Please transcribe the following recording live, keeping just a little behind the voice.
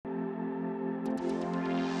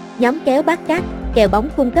Nhóm kéo Bát Cát, kèo bóng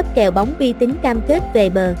cung cấp kèo bóng uy tín cam kết về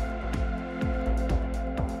bờ.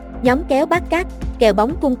 Nhóm kéo Bát Cát, kèo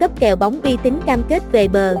bóng cung cấp kèo bóng uy tín cam kết về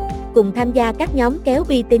bờ, cùng tham gia các nhóm kéo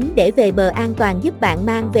uy tín để về bờ an toàn giúp bạn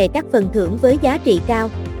mang về các phần thưởng với giá trị cao.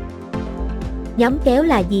 Nhóm kéo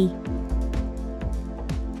là gì?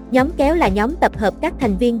 Nhóm kéo là nhóm tập hợp các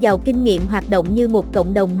thành viên giàu kinh nghiệm hoạt động như một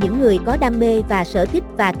cộng đồng những người có đam mê và sở thích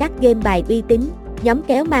và các game bài uy tín. Nhóm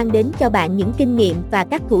kéo mang đến cho bạn những kinh nghiệm và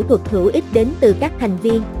các thủ thuật hữu ích đến từ các thành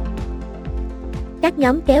viên. Các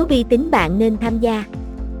nhóm kéo uy tín bạn nên tham gia.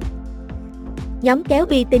 Nhóm kéo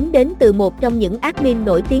uy tín đến từ một trong những admin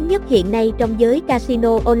nổi tiếng nhất hiện nay trong giới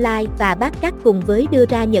casino online và Bát Cát cùng với đưa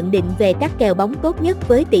ra nhận định về các kèo bóng tốt nhất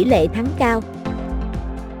với tỷ lệ thắng cao.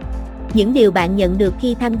 Những điều bạn nhận được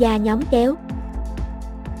khi tham gia nhóm kéo.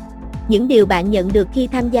 Những điều bạn nhận được khi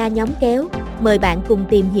tham gia nhóm kéo, mời bạn cùng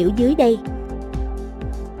tìm hiểu dưới đây.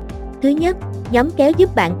 Thứ nhất, nhóm kéo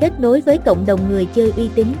giúp bạn kết nối với cộng đồng người chơi uy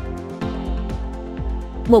tín.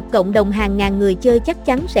 Một cộng đồng hàng ngàn người chơi chắc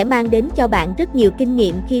chắn sẽ mang đến cho bạn rất nhiều kinh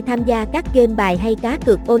nghiệm khi tham gia các game bài hay cá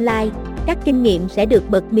cược online. Các kinh nghiệm sẽ được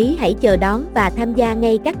bật mí, hãy chờ đón và tham gia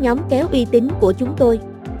ngay các nhóm kéo uy tín của chúng tôi.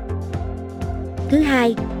 Thứ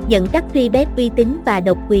hai, nhận các free bet uy tín và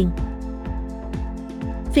độc quyền.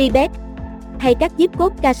 Free bet hay các zip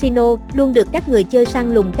code casino luôn được các người chơi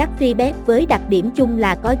săn lùng. Các free bet với đặc điểm chung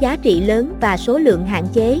là có giá trị lớn và số lượng hạn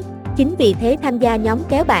chế. Chính vì thế tham gia nhóm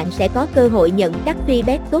kéo bạn sẽ có cơ hội nhận các free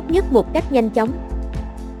bet tốt nhất một cách nhanh chóng.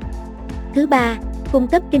 Thứ ba, cung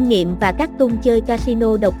cấp kinh nghiệm và các tung chơi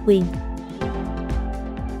casino độc quyền.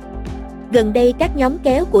 Gần đây các nhóm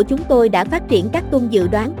kéo của chúng tôi đã phát triển các tung dự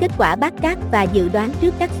đoán kết quả Bát Cát và dự đoán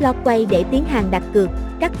trước các slot quay để tiến hành đặt cược.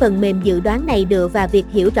 Các phần mềm dự đoán này dựa vào việc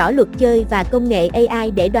hiểu rõ luật chơi và công nghệ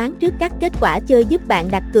AI để đoán trước các kết quả chơi giúp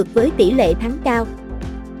bạn đặt cược với tỷ lệ thắng cao.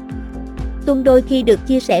 Tung đôi khi được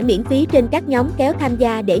chia sẻ miễn phí trên các nhóm kéo tham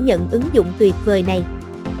gia để nhận ứng dụng tuyệt vời này.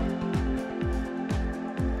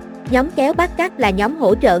 Nhóm kéo Bát Cát là nhóm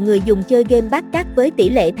hỗ trợ người dùng chơi game Bát Cát với tỷ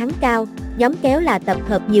lệ thắng cao. Nhóm kéo là tập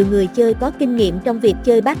hợp nhiều người chơi có kinh nghiệm trong việc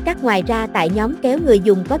chơi Bát Cát. Ngoài ra tại nhóm kéo người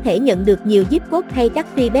dùng có thể nhận được nhiều zip code hay các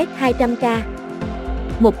free bet 200k,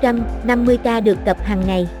 150k được cập hàng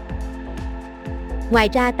ngày. Ngoài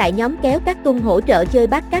ra tại nhóm kéo các tung hỗ trợ chơi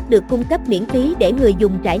Bát Cát được cung cấp miễn phí để người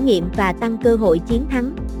dùng trải nghiệm và tăng cơ hội chiến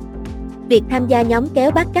thắng. Việc tham gia nhóm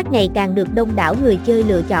kéo Bát Cát ngày càng được đông đảo người chơi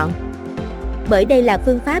lựa chọn, bởi đây là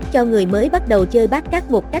phương pháp cho người mới bắt đầu chơi Bát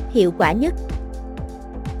Cát một cách hiệu quả nhất.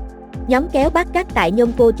 Nhóm kéo Bát Cát tại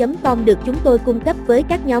nhomco.com được chúng tôi cung cấp với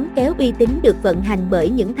các nhóm kéo uy tín được vận hành bởi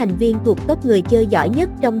những thành viên thuộc top người chơi giỏi nhất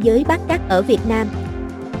trong giới Bát Cát ở Việt Nam.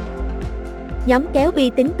 Nhóm kéo uy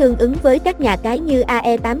tín tương ứng với các nhà cái như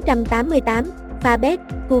AE888, Fabet,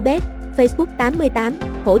 Cubet, Facebook 88,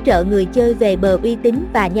 hỗ trợ người chơi về bờ uy tín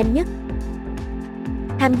và nhanh nhất.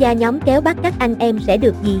 Tham gia nhóm kéo Bát Cát anh em sẽ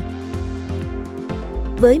được gì?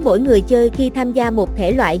 Với mỗi người chơi khi tham gia một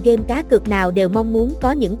thể loại game cá cược nào đều mong muốn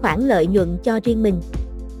có những khoản lợi nhuận cho riêng mình.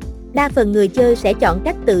 Đa phần người chơi sẽ chọn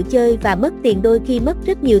cách tự chơi và mất tiền, đôi khi mất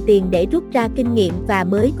rất nhiều tiền để rút ra kinh nghiệm và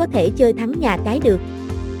mới có thể chơi thắng nhà cái được.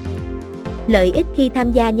 Lợi ích khi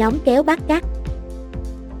tham gia nhóm kéo Bát Cát.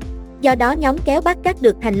 Do đó nhóm kéo Bát Cát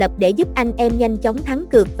được thành lập để giúp anh em nhanh chóng thắng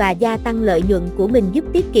cược và gia tăng lợi nhuận của mình, giúp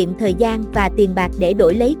tiết kiệm thời gian và tiền bạc để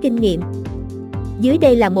đổi lấy kinh nghiệm. Dưới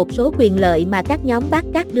đây là một số quyền lợi mà các nhóm Bát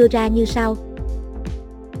Cát đưa ra như sau.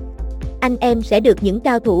 Anh em sẽ được những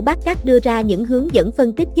cao thủ Bát Cát đưa ra những hướng dẫn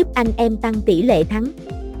phân tích giúp anh em tăng tỷ lệ thắng.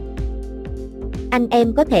 Anh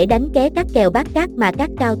em có thể đánh ké các kèo Bát Cát mà các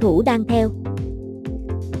cao thủ đang theo.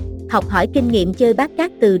 Học hỏi kinh nghiệm chơi Bát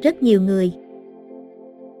Cát từ rất nhiều người.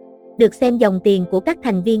 Được xem dòng tiền của các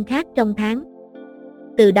thành viên khác trong tháng.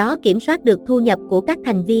 Từ đó kiểm soát được thu nhập của các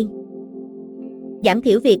thành viên. Giảm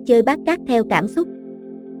thiểu việc chơi Bát Cát theo cảm xúc.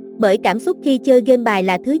 Bởi cảm xúc khi chơi game bài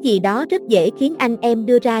là thứ gì đó rất dễ khiến anh em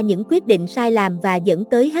đưa ra những quyết định sai lầm và dẫn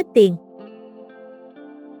tới hết tiền.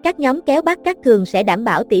 Các nhóm kéo Bát Cát thường sẽ đảm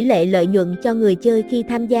bảo tỷ lệ lợi nhuận cho người chơi khi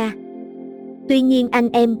tham gia. Tuy nhiên anh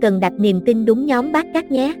em cần đặt niềm tin đúng nhóm Bát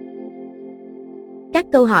Cát nhé. Các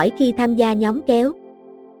câu hỏi khi tham gia nhóm kéo.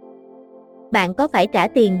 Bạn có phải trả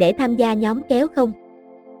tiền để tham gia nhóm kéo không?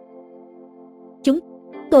 Chúng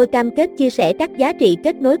tôi cam kết chia sẻ các giá trị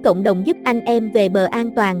kết nối cộng đồng giúp anh em về bờ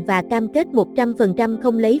an toàn và cam kết 100%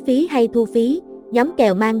 không lấy phí hay thu phí. Nhóm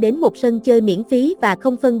kèo mang đến một sân chơi miễn phí và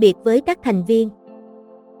không phân biệt với các thành viên.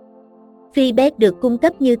 Free bet được cung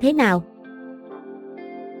cấp như thế nào?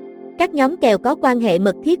 Các nhóm kèo có quan hệ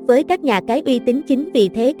mật thiết với các nhà cái uy tín, chính vì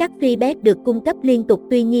thế các free bet được cung cấp liên tục,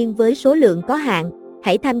 tuy nhiên với số lượng có hạn.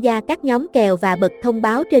 Hãy tham gia các nhóm kèo và bật thông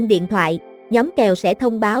báo trên điện thoại. Nhóm kèo sẽ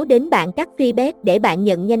thông báo đến bạn các free bet để bạn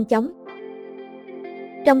nhận nhanh chóng.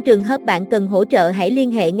 Trong trường hợp bạn cần hỗ trợ hãy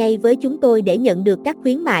liên hệ ngay với chúng tôi để nhận được các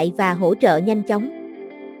khuyến mại và hỗ trợ nhanh chóng.